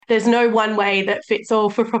there's no one way that fits all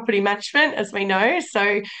for property management, as we know.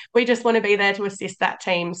 So we just want to be there to assist that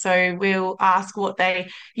team. So we'll ask what they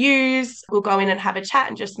use. We'll go in and have a chat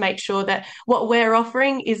and just make sure that what we're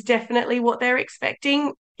offering is definitely what they're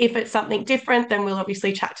expecting. If it's something different, then we'll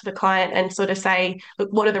obviously chat to the client and sort of say,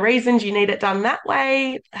 look, what are the reasons you need it done that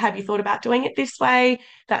way? Have you thought about doing it this way?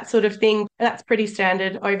 That sort of thing. That's pretty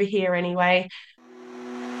standard over here anyway.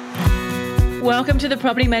 Welcome to the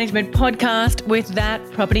Property Management Podcast with That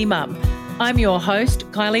Property Mum. I'm your host,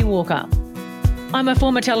 Kylie Walker. I'm a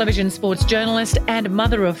former television sports journalist and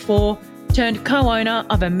mother of four, turned co-owner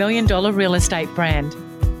of $1 million real estate brand.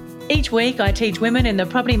 Each week, I teach women in the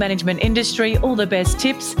property management industry all the best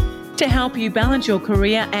tips to help you balance your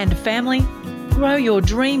career and family, grow your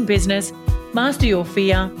dream business, master your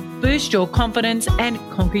fear, boost your confidence, and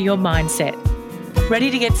conquer your mindset.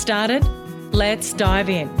 Ready to get started? Let's dive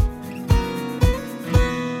in.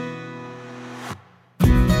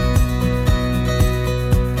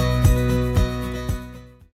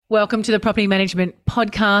 Welcome to the Property Management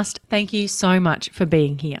Podcast. Thank you so much for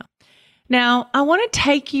being here. Now, I want to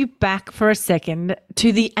take you back for a second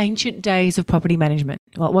to the ancient days of property management.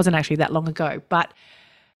 Well, it wasn't actually that long ago, but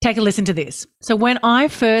take a listen to this. So when I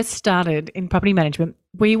first started in property management,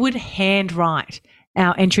 we would handwrite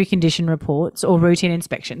our entry condition reports or routine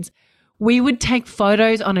inspections. We would take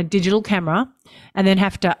photos on a digital camera and then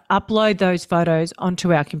have to upload those photos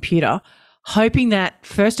onto our computer, hoping that,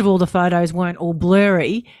 first of all, the photos weren't all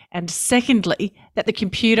blurry, and secondly, that the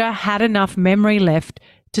computer had enough memory left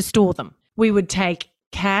to store them. We would take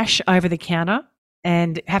cash over the counter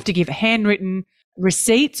and have to give handwritten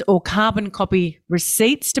receipts or carbon copy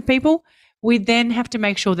receipts to people. We'd then have to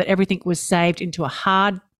make sure that everything was saved into a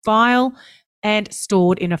hard file and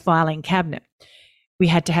stored in a filing cabinet. We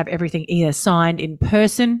had to have everything either signed in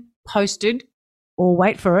person, posted, or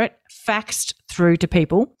wait for it, faxed through to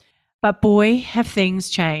people. But boy, have things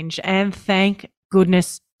changed, and thank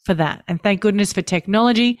goodness for that. And thank goodness for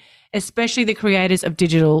technology, especially the creators of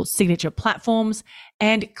digital signature platforms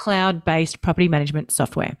and cloud-based property management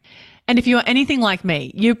software. And if you're anything like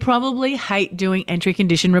me, you probably hate doing entry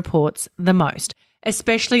condition reports the most,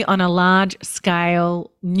 especially on a large-scale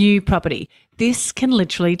new property. This can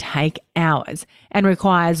literally take hours and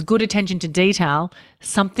requires good attention to detail,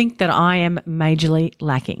 something that I am majorly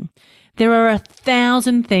lacking. There are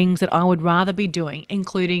 1,000 things that I would rather be doing,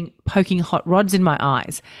 including poking hot rods in my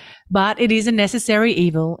eyes. But it is a necessary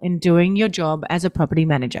evil in doing your job as a property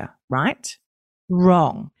manager, right?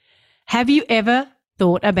 Wrong. Have you ever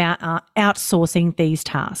thought about outsourcing these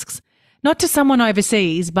tasks? Not to someone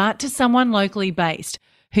overseas, but to someone locally based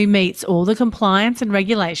who meets all the compliance and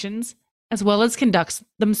regulations, as well as conducts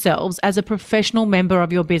themselves as a professional member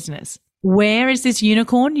of your business. Where is this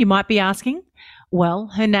unicorn, you might be asking? Well,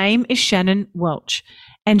 her name is Shannon Welch,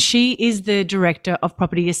 and she is the Director of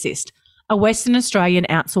Property Assist, a Western Australian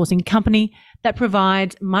outsourcing company that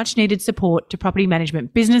provides much needed support to property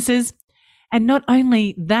management businesses. And not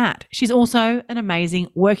only that, she's also an amazing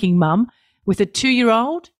working mum with a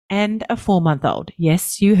 2-year-old and a 4-month-old.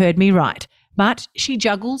 Yes, you heard me right, but she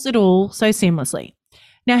juggles it all so seamlessly.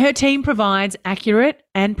 Now, her team provides accurate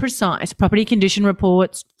and precise property condition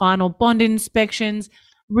reports, final bond inspections,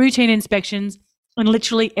 routine inspections, and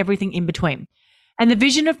literally everything in between. And the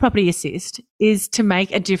vision of Property Assist is to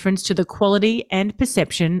make a difference to the quality and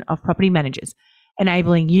perception of property managers,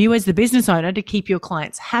 enabling you as the business owner to keep your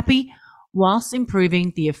clients happy whilst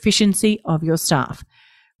improving the efficiency of your staff.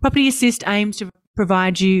 Property Assist aims to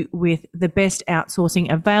provide you with the best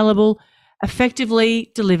outsourcing available,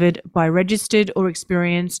 effectively delivered by registered or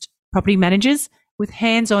experienced property managers with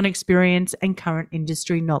hands-on experience and current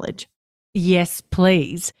industry knowledge. Yes,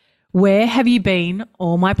 please. Where have you been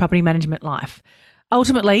all my property management life?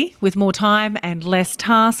 Ultimately, with more time and less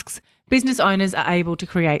tasks, business owners are able to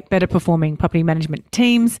create better performing property management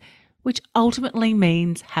teams, which ultimately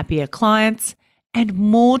means happier clients and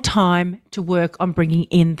more time to work on bringing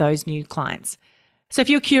in those new clients. So if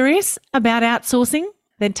you're curious about outsourcing,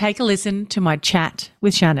 then take a listen to my chat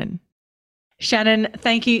with Shannon. Shannon,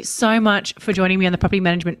 thank you so much for joining me on the Property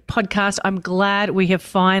Management Podcast. I'm glad we have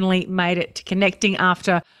finally made it to connecting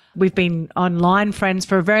after we've been online friends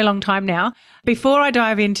for a very long time now. Before I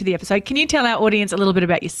dive into the episode, can you tell our audience a little bit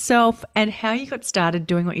about yourself and how you got started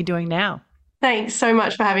doing what you're doing now? Thanks so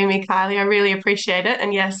much for having me, Kylie. I really appreciate it.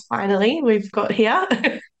 And yes, finally, we've got here.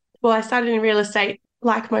 Well, I started in real estate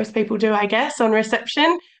like most people do, I guess, on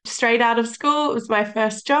reception. Straight out of school, it was my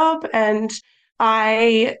first job. And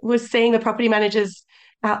I was seeing the property managers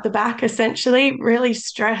out the back, essentially, really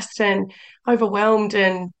stressed and overwhelmed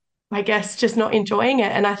and I guess just not enjoying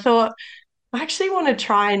it. And I thought, I actually want to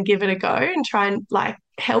try and give it a go and try and like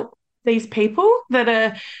help these people that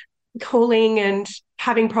are calling and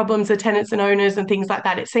having problems with tenants and owners and things like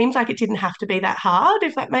that. It seems like it didn't have to be that hard,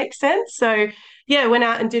 if that makes sense. So, yeah, went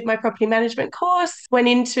out and did my property management course, went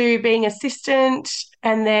into being assistant,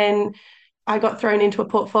 and then I got thrown into a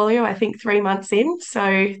portfolio, I think 3 months in.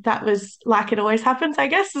 So that was like it always happens, I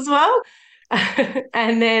guess, as well.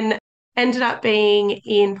 And then ended up being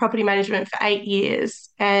in property management for 8 years.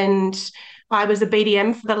 And I was a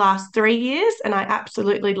BDM for the last 3 years, and I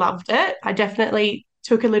absolutely loved it. I definitely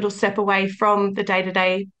took a little step away from the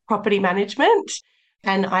day-to-day property management,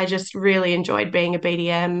 and I just really enjoyed being a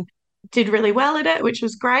BDM. Did really well at it, which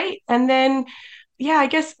was great. And then yeah, I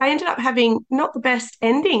guess I ended up having not the best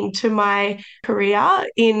ending to my career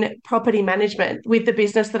in property management with the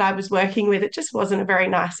business that I was working with. It just wasn't a very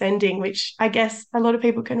nice ending, which I guess a lot of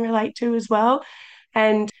people can relate to as well.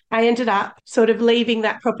 And I ended up sort of leaving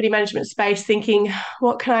that property management space thinking,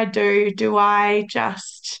 what can I do? Do I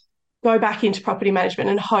just go back into property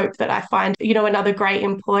management and hope that I find, another great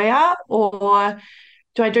employer, or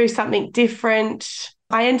do I do something different?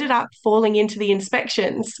 I ended up falling into the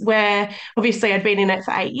inspections where obviously I'd been in it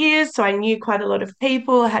for 8 years. So I knew quite a lot of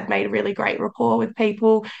people, had made a really great rapport with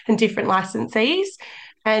people and different licensees.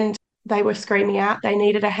 And they were screaming out they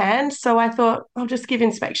needed a hand. So I thought, I'll just give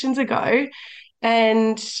inspections a go.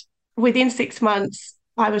 And within 6 months,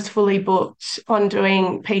 I was fully booked on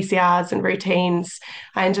doing PCRs and routines.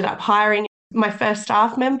 I ended up hiring my first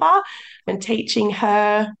staff member and teaching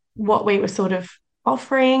her what we were sort of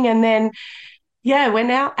offering. And then, yeah, we're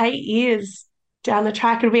now 8 years down the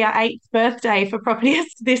track. It'll be our 8th birthday for property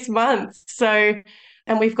this month. So,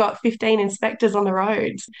 and we've got 15 inspectors on the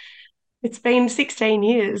roads. It's been 16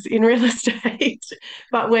 years in real estate,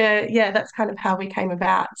 but that's kind of how we came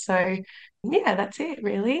about. So, yeah, that's it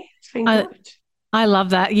really. It's been I, good. I love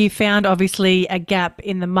that. You found obviously a gap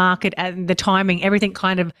in the market and the timing, everything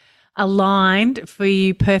kind of aligned for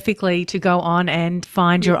you perfectly to go on and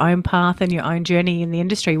find your own path and your own journey in the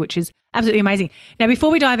industry, which is absolutely amazing. Now,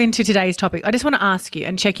 before we dive into today's topic, I just want to ask you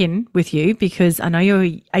and check in with you because I know you're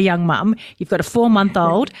a young mum. You've got a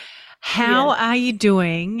 4-month-old. How are you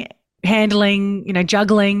doing handling,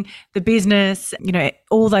 juggling the business,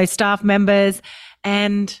 all those staff members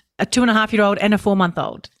and a 2.5-year-old and a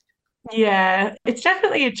 4-month-old? Yeah, it's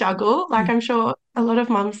definitely a juggle. Like I'm sure a lot of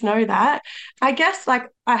mums know that. I guess like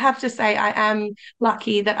I have to say I am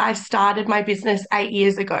lucky that I started my business 8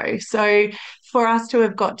 years ago. So for us to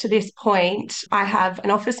have got to this point, I have an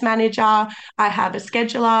office manager, I have a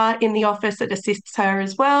scheduler in the office that assists her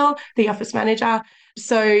as well, the office manager.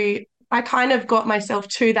 So I kind of got myself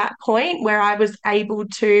to that point where I was able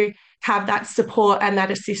to have that support and that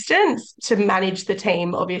assistance to manage the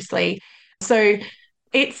team, obviously. So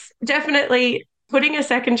it's definitely putting a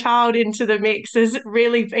second child into the mix has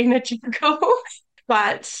really been a juggle.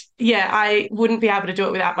 But yeah, I wouldn't be able to do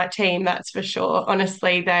it without my team, that's for sure.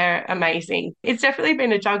 Honestly, they're amazing. It's definitely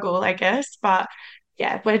been a juggle, I guess, but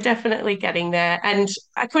yeah, we're definitely getting there. And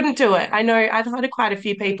I couldn't do it. I know I've had quite a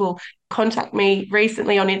few people contact me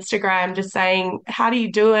recently on Instagram just saying, how do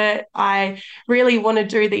you do it? I really want to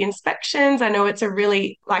do the inspections. I know it's a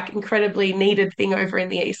really like incredibly needed thing over in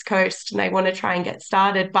the East Coast and they want to try and get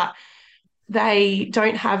started, but they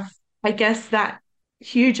don't have, I guess, that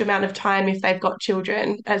huge amount of time if they've got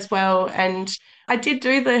children as well. And I did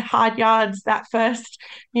do the hard yards that first,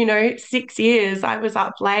 6 years. I was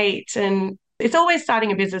up late, and it's always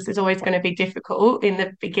starting a business is always going to be difficult in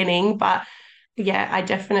the beginning. But yeah, I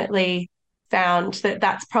definitely found that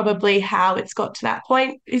that's probably how it's got to that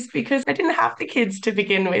point is because I didn't have the kids to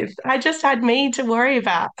begin with. I just had me to worry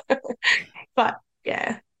about. But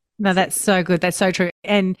yeah. No, that's so good. That's so true.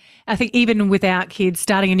 And I think even without kids,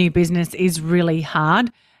 starting a new business is really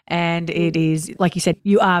hard. And it is, like you said,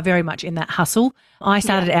 you are very much in that hustle. I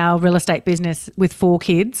started our real estate business with 4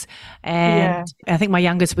 kids, and I think my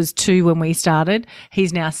youngest was 2 when we started.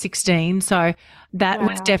 He's now 16. So that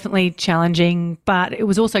was definitely challenging, but it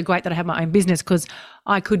was also great that I had my own business because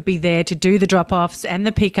I could be there to do the drop-offs and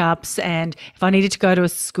the pickups. And if I needed to go to a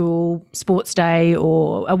school sports day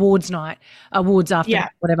or awards night, awards after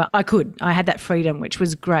whatever, I could. I had that freedom, which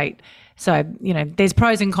was great. So, there's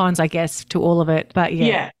pros and cons, I guess, to all of it. But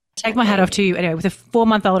take my hat off to you. Anyway, with a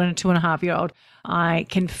 4-month-old and a 2.5-year-old, I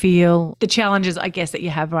can feel the challenges, I guess, that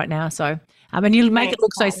you have right now. So, and you make it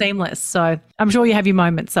look so seamless. So I'm sure you have your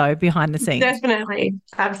moments, behind the scenes. Definitely.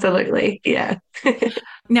 Absolutely. Yeah.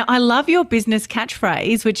 Now, I love your business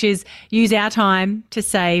catchphrase, which is use our time to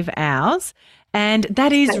save ours. And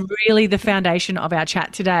that is really the foundation of our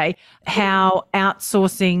chat today, how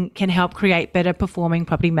outsourcing can help create better performing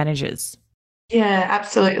property managers. Yeah,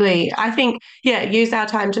 absolutely. I think, yeah, use our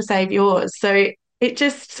time to save yours. So it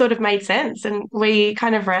just sort of made sense. And we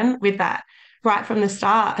kind of ran with that right from the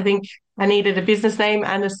start. I think I needed a business name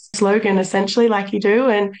and a slogan, essentially, like you do.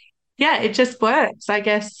 And yeah, it just works. I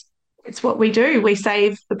guess it's what we do. We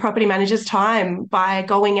save the property manager's time by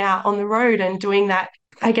going out on the road and doing that.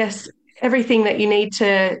 I guess everything that you need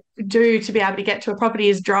to do to be able to get to a property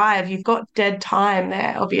is drive. You've got dead time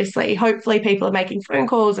there, obviously. Hopefully, people are making phone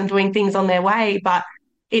calls and doing things on their way, but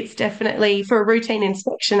it's definitely for a routine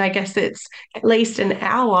inspection. I guess it's at least an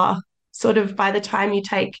hour, sort of by the time you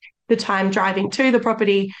take the time driving to the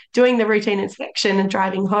property, doing the routine inspection and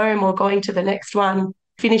driving home or going to the next one,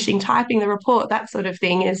 finishing typing the report, that sort of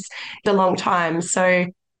thing is a long time. So,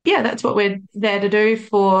 yeah, that's what we're there to do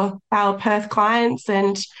for our Perth clients.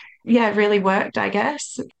 And yeah, it really worked, I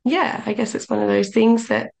guess. Yeah, I guess it's one of those things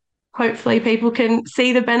that hopefully people can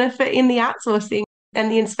see the benefit in the outsourcing and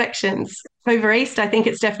the inspections. Over East, I think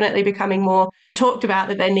it's definitely becoming more talked about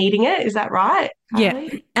that they're needing it. Is that right, Yeah,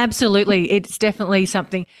 Kylie? absolutely. It's definitely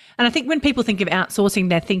something. And I think when people think of outsourcing,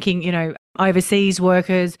 they're thinking, overseas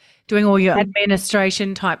workers doing all your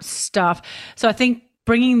administration type stuff. So I think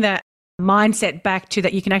bringing that mindset back to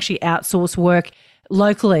that you can actually outsource work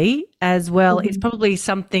locally as well is Mhm. probably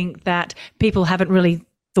something that people haven't really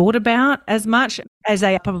thought about as much as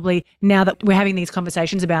they are probably now that we're having these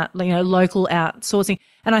conversations about local outsourcing.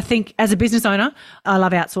 And I think as a business owner, I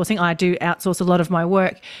love outsourcing. I do outsource a lot of my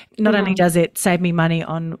work. Not only Mhm. does it save me money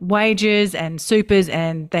on wages and supers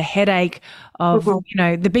and the headache of,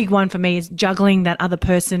 Mhm. the big one for me is juggling that other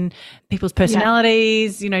person, people's Yeah,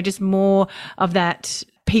 personalities, just more of that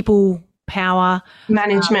people power.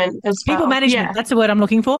 management as People well. management, Yeah. that's the word I'm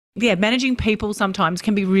looking for. Yeah, managing people sometimes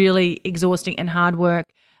can be really exhausting and hard work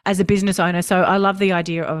as a business owner. So I love the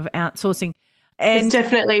idea of outsourcing. It's And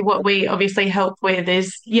definitely what we obviously help with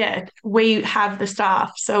is, yeah, we have the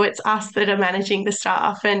staff. So it's us that are managing the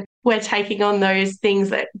staff and we're taking on those things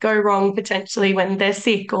that go wrong potentially when they're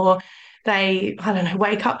sick or they, I don't know,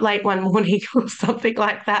 wake up late one morning or something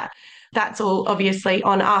like that. That's all obviously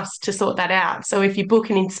on us to sort that out. So if you book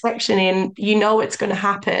an inspection in, you know it's going to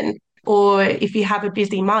happen. Or if you have a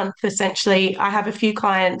busy month, essentially, I have a few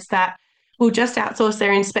clients that will just outsource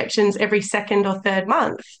their inspections every second or third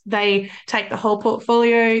month. They take the whole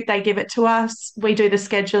portfolio, they give it to us, we do the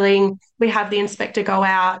scheduling, we have the inspector go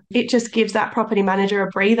out. It just gives that property manager a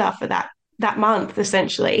breather for that month,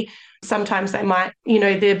 essentially. Sometimes they might,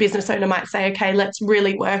 the business owner might say, okay, let's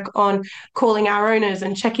really work on calling our owners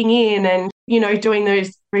and checking in and, doing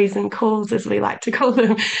those reason calls, as we like to call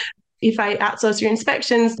them. If I outsource your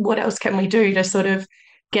inspections, what else can we do to sort of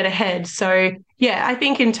get ahead? So, yeah, I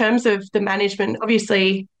think in terms of the management,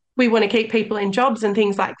 obviously, we want to keep people in jobs and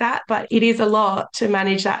things like that, but it is a lot to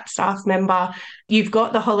manage that staff member. You've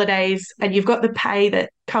got the holidays and you've got the pay that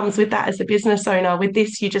comes with that as a business owner. With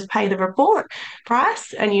this, you just pay the report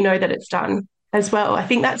price and you know that it's done as well. I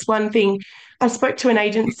think that's one thing. I spoke to an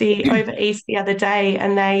agency over East the other day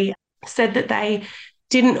and they said that they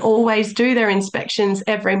didn't always do their inspections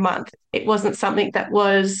every month. It wasn't something that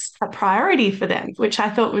was a priority for them, which I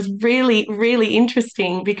thought was really, really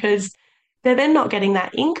interesting because they're then not getting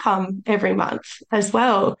that income every month as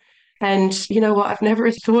well. And you know what? I've never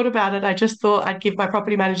thought about it. I just thought I'd give my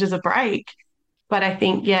property managers a break. But I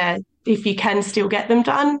think, yeah, if you can still get them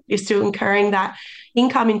done, you're still incurring that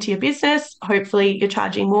income into your business. Hopefully, you're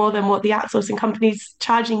charging more than what the outsourcing company's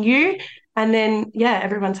charging you. And then, yeah,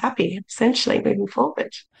 everyone's happy, essentially, moving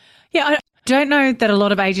forward. yeah, I don't know that a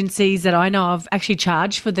lot of agencies that I know of actually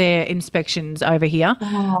charge for their inspections over here.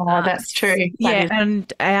 Oh, that's true. That Yeah, is,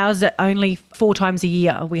 and ours are only 4 times a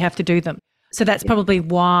year we have to do them. So that's yeah. probably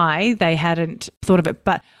why they hadn't thought of it.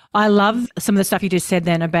 But I love some of the stuff you just said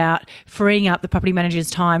then about freeing up the property manager's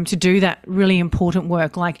time to do that really important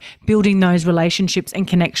work, like building those relationships and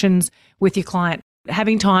connections with your client,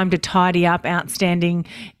 having time to tidy up outstanding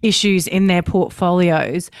issues in their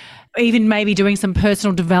portfolios, even maybe doing some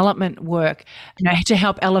personal development work, to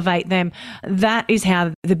help elevate them. That is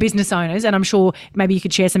how the business owners, and I'm sure maybe you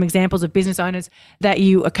could share some examples of business owners that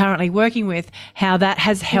you are currently working with, how that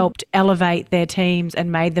has helped elevate their teams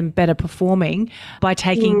and made them better performing by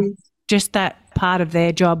taking Mm, just that part of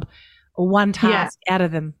their job or one yeah. task out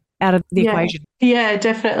of them, out of the Yeah. equation. Yeah,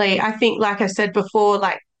 definitely. I think, like I said before,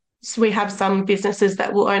 like so we have some businesses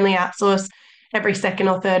that will only outsource every second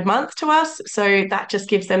or third month to us. So that just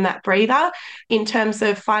gives them that breather. In terms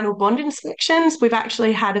of final bond inspections, we've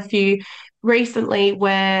actually had a few recently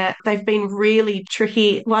where they've been really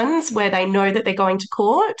tricky ones where they know that they're going to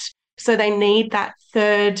court. So they need that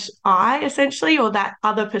third eye, essentially, or that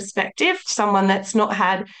other perspective, someone that's not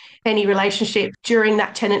had any relationship during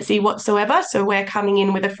that tenancy whatsoever. So we're coming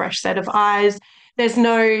in with a fresh set of eyes. There's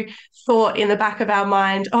no thought in the back of our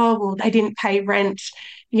mind, oh, well, they didn't pay rent.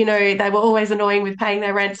 They were always annoying with paying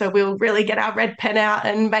their rent. So we'll really get our red pen out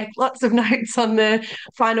and make lots of notes on the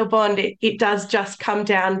final bond. It does just come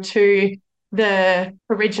down to the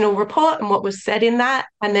original report and what was said in that,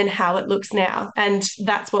 and then how it looks now. And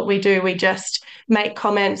that's what we do. We just make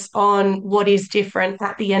comments on what is different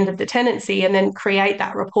at the end of the tenancy and then create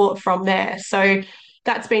that report from there. So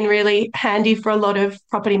that's been really handy for a lot of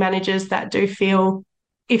property managers that do feel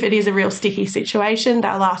if it is a real sticky situation,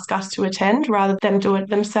 they'll ask us to attend rather than do it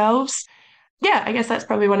themselves. Yeah, I guess that's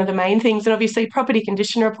probably one of the main things. And obviously property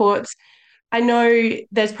condition reports, I know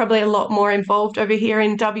there's probably a lot more involved over here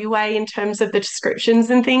in WA in terms of the descriptions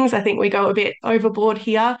and things. I think we go a bit overboard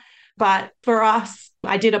here. But for us,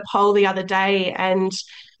 I did a poll the other day and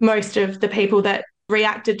most of the people that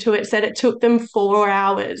reacted to it said it took them 4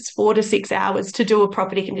 to 6 hours to do a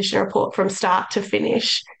property condition report from start to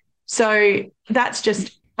finish. So that's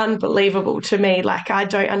just unbelievable to me. Like, I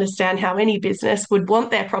don't understand how any business would want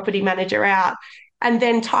their property manager out and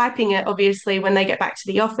then typing it. Obviously, when they get back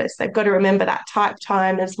to the office, they've got to remember that type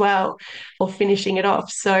time as well, or finishing it off.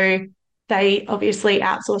 So they obviously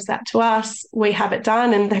outsource that to us. We have it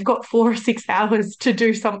done and they've got 4 or 6 hours to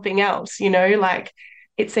do something else, like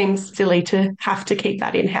it seems silly to have to keep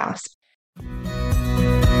that in-house.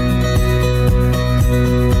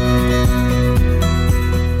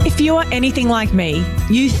 If you are anything like me,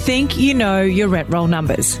 you think you know your rent roll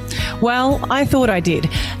numbers. Well, I thought I did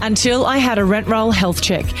until I had a rent roll health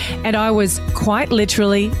check and I was quite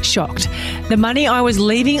literally shocked. The money I was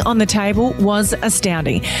leaving on the table was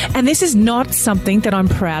astounding. And this is not something that I'm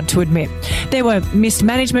proud to admit. There were missed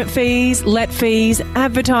management fees, let fees,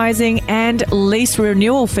 advertising and lease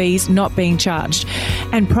renewal fees not being charged,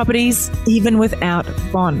 and properties even without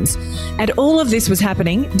bonds. And all of this was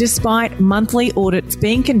happening despite monthly audits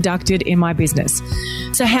being conducted in my business.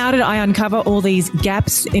 So how did I uncover all these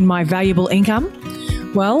gaps in my valuable income?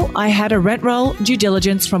 Well, I had a rent roll due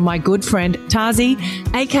diligence from my good friend Tazi,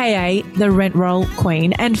 aka the Rent Roll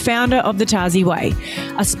Queen and founder of the Tazi Way,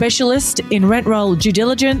 a specialist in rent roll due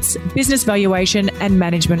diligence, business valuation and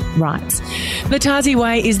management rights. The Tazi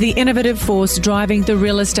Way is the innovative force driving the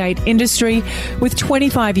real estate industry. With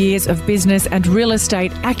 25 years of business and real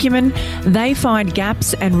estate acumen, they find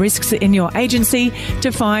gaps and risks in your agency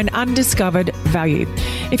to find undiscovered value.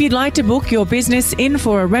 If you'd like to book your business in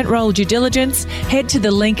for a rent roll due diligence, head to the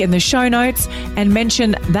link in the show notes and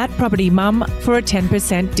mention that property mum for a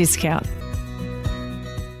 10% discount.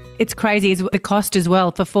 It's crazy, is the cost as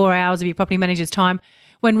well for 4 hours of your property manager's time,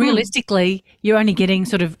 when realistically you're only getting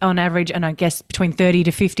sort of on average, and I guess between $30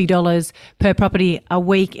 to $50 per property a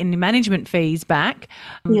week in management fees back.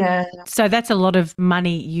 Yeah. So that's a lot of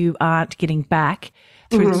money you aren't getting back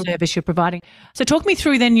through the service you're providing. So talk me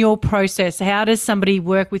through then your process. How does somebody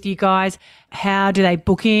work with you guys? How do they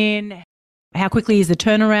book in? How quickly is the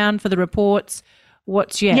turnaround for the reports?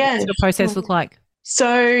 What's the process look like?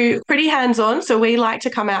 So pretty hands-on. So we like to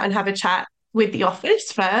come out and have a chat with the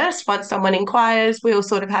office first. Once someone inquires, we'll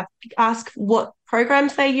sort of ask what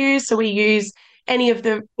programs they use. So we use any of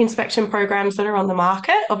the inspection programs that are on the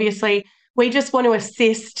market. Obviously, we just want to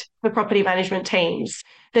assist the property management teams.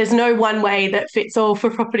 There's no one way that fits all for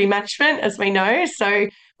property management, as we know. So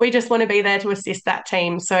we just want to be there to assist that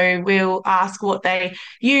team. So we'll ask what they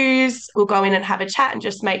use. We'll go in and have a chat and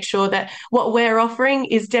just make sure that what we're offering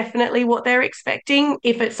is definitely what they're expecting.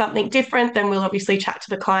 If it's something different, then we'll obviously chat to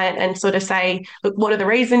the client and sort of say, look, what are the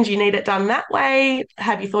reasons you need it done that way?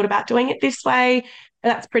 Have you thought about doing it this way?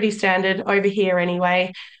 That's pretty standard over here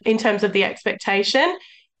anyway, in terms of the expectation.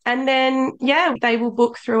 And then, they will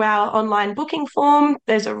book through our online booking form.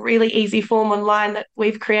 There's a really easy form online that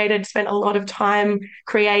we've created, spent a lot of time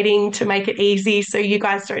creating to make it easy so you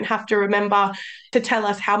guys don't have to remember to tell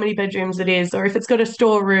us how many bedrooms it is or if it's got a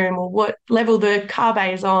storeroom or what level the car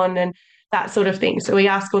bay is on and that sort of thing. So we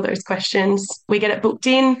ask all those questions. We get it booked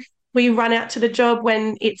in. We run out to the job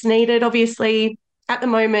when it's needed. Obviously, at the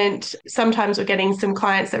moment, sometimes we're getting some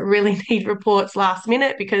clients that really need reports last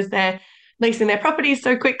minute because they're leasing their properties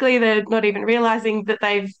so quickly, they're not even realising that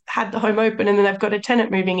they've had the home open and then they've got a tenant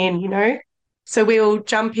moving in. So we'll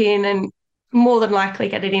jump in and more than likely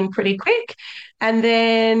get it in pretty quick. And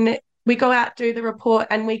then we go out, do the report,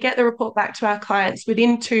 and we get the report back to our clients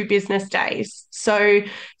within 2 business days. So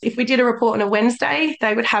if we did a report on a Wednesday,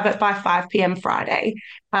 they would have it by 5 p.m. Friday,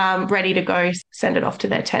 ready to go, send it off to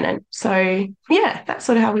their tenant. So, that's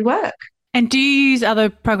sort of how we work. And do you use other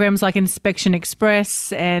programs like Inspection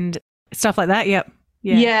Express and Stuff like that. Yep.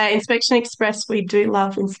 Yeah. Yeah, Inspection Express, we do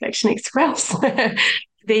love Inspection Express.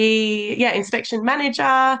 Inspection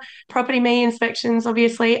manager, property me inspections,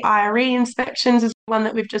 obviously, IRE inspections is one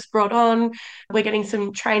that we've just brought on. We're getting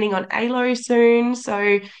some training on ALO soon.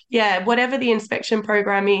 So yeah, whatever the inspection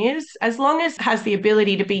program is, as long as it has the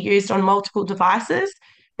ability to be used on multiple devices,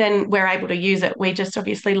 then we're able to use it. We just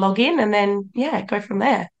obviously log in and then go from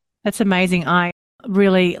there. That's amazing. I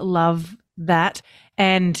really love that.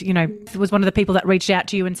 And, it was one of the people that reached out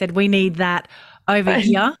to you and said, we need that over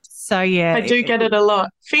here. So, yeah. I do get it a lot.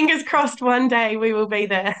 Fingers crossed one day we will be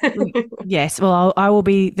there. Yes. Well, I will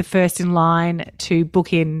be the first in line to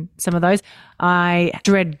book in some of those. I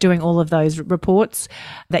dread doing all of those reports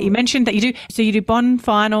that you mentioned that you do. So you do bond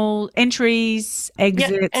final entries,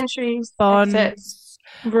 exits, yep, entries, bonds, exits,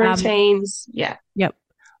 routines. Yep.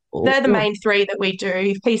 They're the main three that we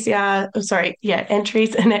do.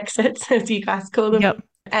 Entries and exits, as you guys call them. Yep.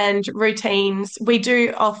 And routines. We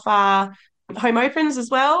do offer home opens as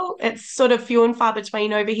well. It's sort of few and far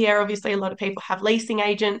between over here. Obviously, a lot of people have leasing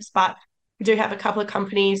agents, but we do have a couple of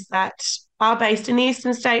companies that are based in the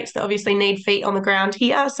eastern states that obviously need feet on the ground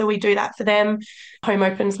here. So we do that for them, home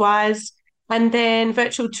opens wise. And then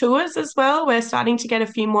virtual tours as well. We're starting to get a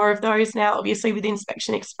few more of those now, obviously with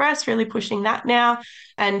Inspection Express, really pushing that now.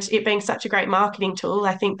 And it being such a great marketing tool,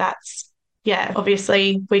 I think that's,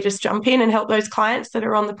 obviously we just jump in and help those clients that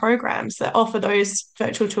are on the programs that offer those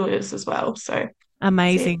virtual tours as well. So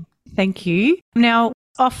amazing. Thank you. Now,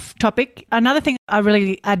 off topic, another thing I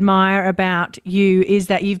really admire about you is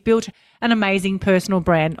that you've built an amazing personal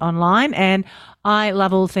brand online, and I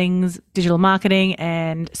love all things digital marketing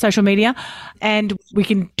and social media, and we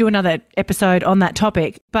can do another episode on that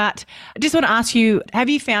topic. But I just want to ask you, have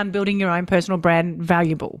you found building your own personal brand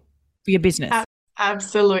valuable for your business?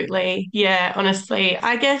 Absolutely. Yeah, honestly,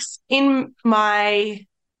 I guess in my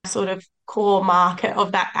sort of core market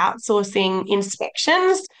of that outsourcing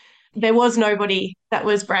inspections, there was nobody that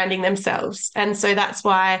was branding themselves. And so that's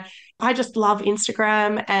why I just love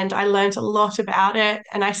Instagram, and I learned a lot about it.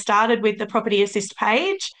 And I started with the Property Assist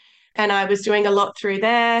page, and I was doing a lot through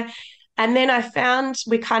there. And then I found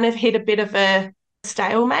we kind of hit a bit of a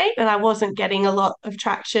stalemate, and I wasn't getting a lot of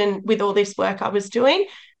traction with all this work I was doing.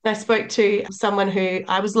 And I spoke to someone who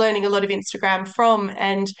I was learning a lot of Instagram from,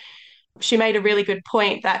 and she made a really good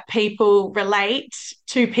point that people relate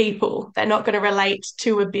to people. They're not going to relate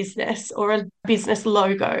to a business or a business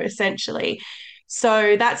logo, essentially.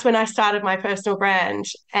 So that's when I started my personal brand.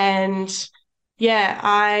 And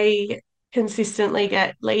I consistently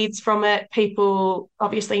get leads from it. People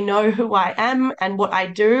obviously know who I am and what I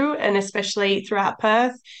do. And especially throughout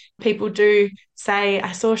Perth, people do say,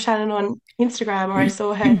 I saw Shannon on Instagram, or I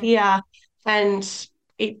saw her here. And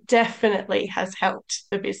it definitely has helped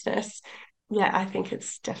the business. Yeah, I think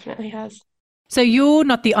it's definitely has. So you're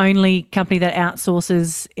not the only company that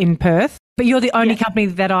outsources in Perth, but you're the only company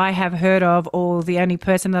that I have heard of, or the only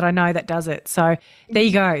person that I know that does it. So there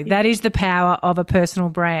you go. That is the power of a personal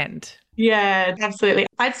brand. Yeah, absolutely.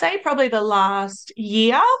 I'd say probably the last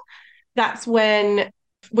year, that's when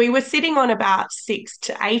we were sitting on about 6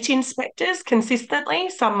 to 8 inspectors consistently.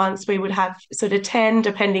 Some months we would have sort of 10,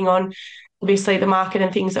 depending on obviously the market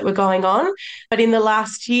and things that were going on. But in the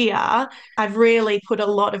last year, I've really put a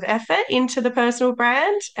lot of effort into the personal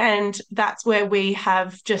brand, and that's where we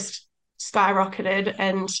have just skyrocketed,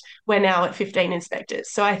 and we're now at 15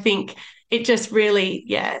 inspectors. So I think it just really,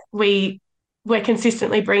 we're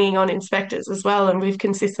consistently bringing on inspectors as well, and we've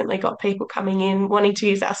consistently got people coming in wanting to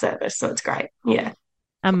use our service. So it's great. Yeah.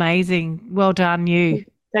 Amazing. Well done, you.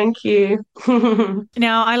 Thank you.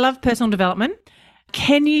 Now, I love personal development.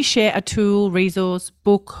 Can you share a tool, resource,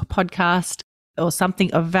 book, podcast, or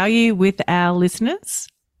something of value with our listeners?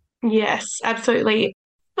 Yes, absolutely.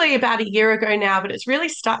 Probably about a year ago now, but it's really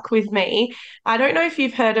stuck with me. I don't know if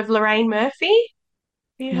you've heard of Lorraine Murphy.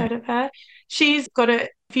 Have you heard of her? She's got a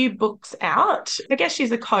few books out. I guess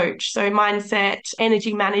she's a coach, so mindset,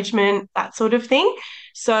 energy management, that sort of thing.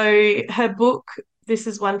 So her book, this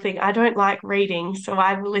is one thing, I don't like reading, so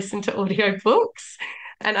I will listen to audiobooks.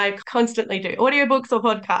 And I constantly do audiobooks or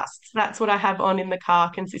podcasts. That's what I have on in the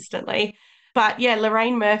car consistently. But yeah,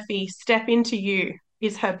 Lorraine Murphy, Step Into You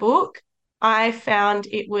is her book. I found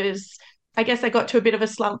I guess I got to a bit of a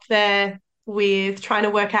slump there with trying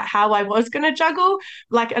to work out how I was going to juggle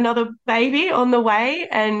like another baby on the way.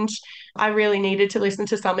 And I really needed to listen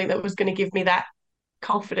to something that was going to give me that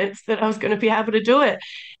confidence that I was going to be able to do it.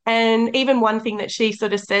 And even one thing that she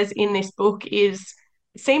sort of says in this book is,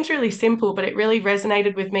 it seems really simple, but it really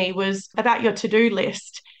resonated with me, was about your to-do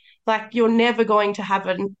list. Like, you're never going to have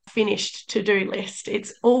a finished to-do list.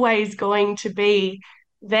 It's always going to be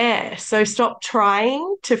there. So stop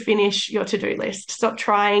trying to finish your to-do list. Stop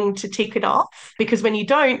trying to tick it off, because when you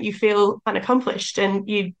don't, you feel unaccomplished and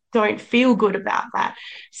you don't feel good about that.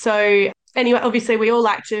 So anyway, obviously we all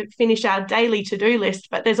like to finish our daily to-do list,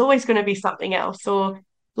 but there's always going to be something else. Or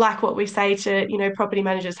like what we say to, property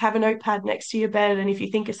managers, have a notepad next to your bed. And if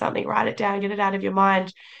you think of something, write it down, get it out of your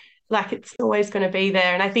mind. Like, it's always going to be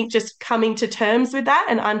there. And I think just coming to terms with that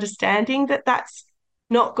and understanding that that's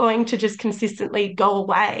not going to just consistently go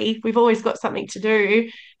away. We've always got something to do,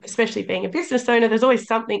 especially being a business owner. There's always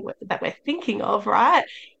something that we're thinking of, right?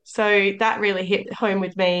 So that really hit home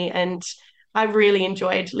with me. And I really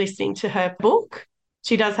enjoyed listening to her book.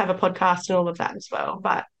 She does have a podcast and all of that as well.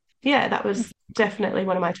 But yeah, that was definitely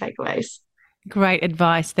one of my takeaways. Great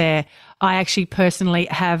advice there. I actually personally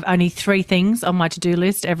have only 3 things on my to-do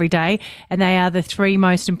list every day, and they are the 3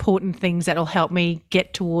 most important things that will help me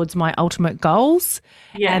get towards my ultimate goals.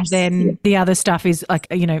 Yes. And then the other stuff is like,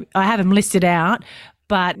 I have them listed out,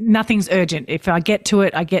 but nothing's urgent. If I get to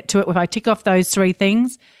it, I get to it. If I tick off those 3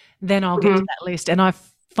 things, then I'll get to that list. And I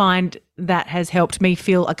find that has helped me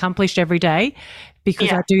feel accomplished every day,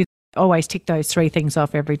 because I do always tick those 3 things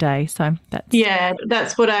off every day. So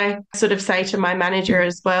that's what I sort of say to my manager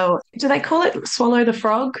as well. Do they call it swallow the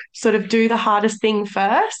frog? Sort of do the hardest thing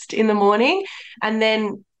first in the morning. And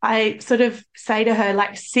then I sort of say to her,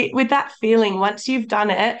 like, sit with that feeling once you've done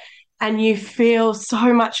it, and you feel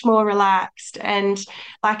so much more relaxed, and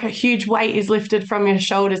like a huge weight is lifted from your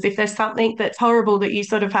shoulders. If there's something that's horrible that you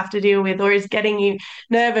sort of have to deal with or is getting you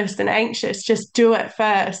nervous and anxious, just do it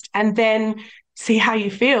first and then see how you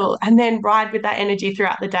feel, and then ride with that energy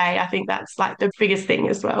throughout the day. I think that's like the biggest thing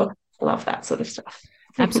as well. I love that sort of stuff.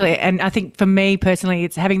 Absolutely. And I think for me personally,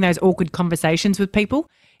 it's having those awkward conversations with people.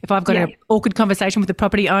 If I've got an awkward conversation with a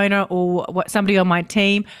property owner or somebody on my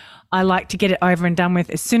team, I like to get it over and done with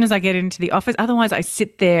as soon as I get into the office. Otherwise, I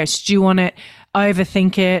sit there, stew on it,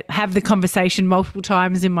 overthink it, have the conversation multiple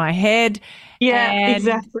times in my head. Yeah,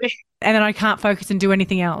 exactly. And then I can't focus and do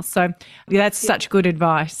anything else. So that's such good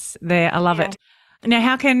advice there. I love it. Now,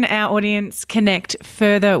 how can our audience connect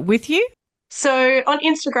further with you? So on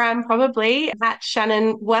Instagram, probably at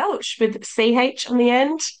Shannon Welch with CH on the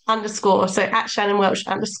end, _. So at Shannon Welch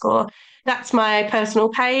 _. That's my personal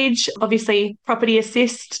page. Obviously, Property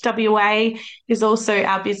Assist WA is also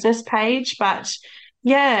our business page. But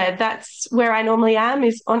yeah, that's where I normally am,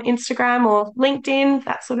 is on Instagram or LinkedIn,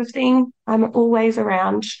 that sort of thing. I'm always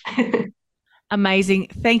around. Amazing.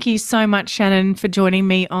 Thank you so much, Shannon, for joining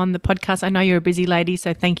me on the podcast. I know you're a busy lady,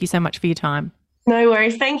 so thank you so much for your time. No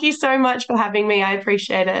worries. Thank you so much for having me. I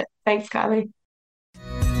appreciate it. Thanks, Kylie.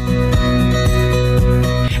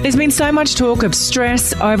 There's been so much talk of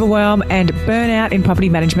stress, overwhelm, and burnout in property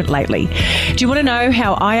management lately. Do you want to know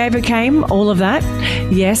how I overcame all of that?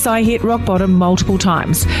 Yes, I hit rock bottom multiple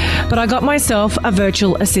times, but I got myself a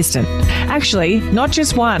virtual assistant. Actually, not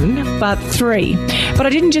just 1, but 3. But I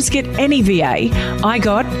didn't just get any VA, I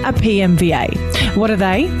got a PMVA. What are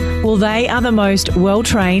they? Well, they are the most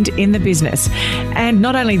well-trained in the business. And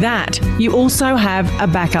not only that, you also have a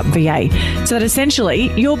backup VA. So that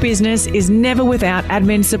essentially your business is never without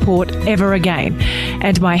admin support ever again.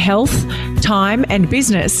 And my health, time, and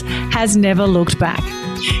business has never looked back.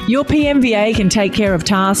 Your PMVA can take care of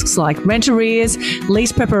tasks like rent arrears,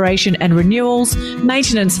 lease preparation and renewals,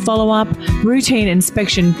 maintenance follow-up, routine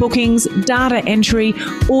inspection bookings, data entry,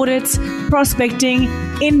 audits, prospecting,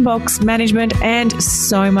 inbox management, and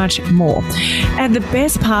so much more. And the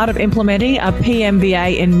best part of implementing a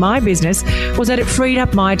PMVA in my business was that it freed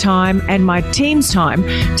up my time and my team's time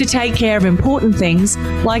to take care of important things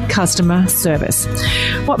like customer service.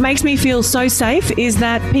 What makes me feel so safe is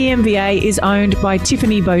that PMVA is owned by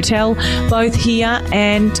Tiffany Botel, both here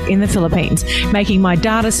and in the Philippines, making my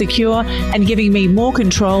data secure and giving me more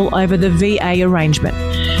control over the VA arrangement.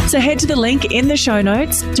 So head to the link in the show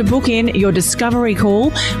notes to book in your discovery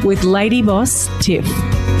call with Lady Boss Tiff.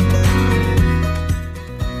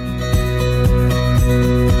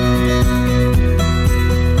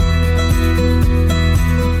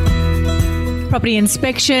 Property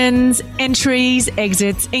inspections, entries,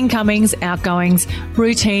 exits, incomings, outgoings,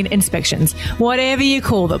 routine inspections, whatever you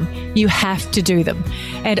call them, you have to do them.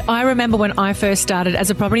 And I remember when I first started as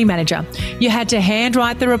a property manager, you had to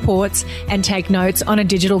handwrite the reports and take notes on a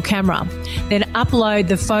digital camera, then upload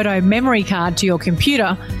the photo memory card to your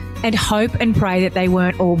computer and hope and pray that they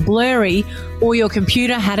weren't all blurry or your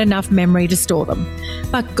computer had enough memory to store them.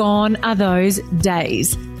 But gone are those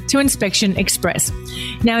days. to Inspection Express.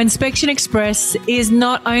 Now, Inspection Express is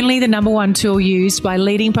not only the number one tool used by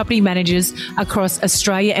leading property managers across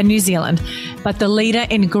Australia and New Zealand, but the leader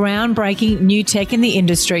in groundbreaking new tech in the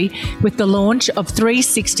industry with the launch of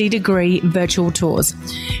 360-degree virtual tours.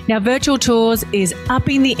 Now, virtual tours is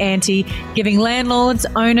upping the ante, giving landlords,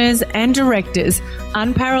 owners and directors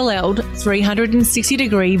unparalleled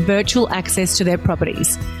 360-degree virtual access to their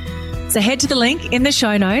properties. So head to the link in the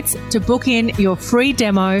show notes to book in your free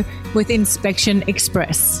demo with Inspection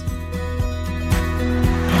Express.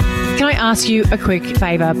 Can I ask you a quick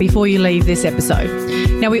favour before you leave this episode?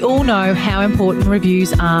 Now, we all know how important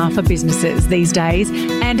reviews are for businesses these days,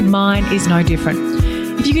 and mine is no different.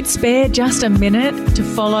 If you could spare just a minute to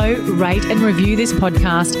follow, rate and review this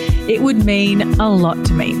podcast, it would mean a lot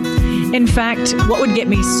to me. In fact, what would get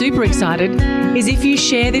me super excited is if you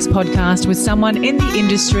share this podcast with someone in the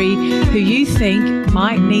industry who you think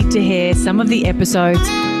might need to hear some of the episodes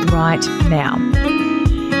right now.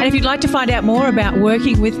 And if you'd like to find out more about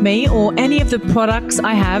working with me or any of the products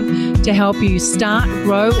I have to help you start,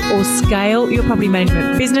 grow or scale your property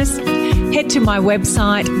management business, head to my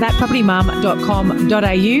website,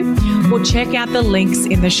 thatpropertymum.com.au, or check out the links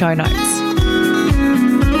in the show notes.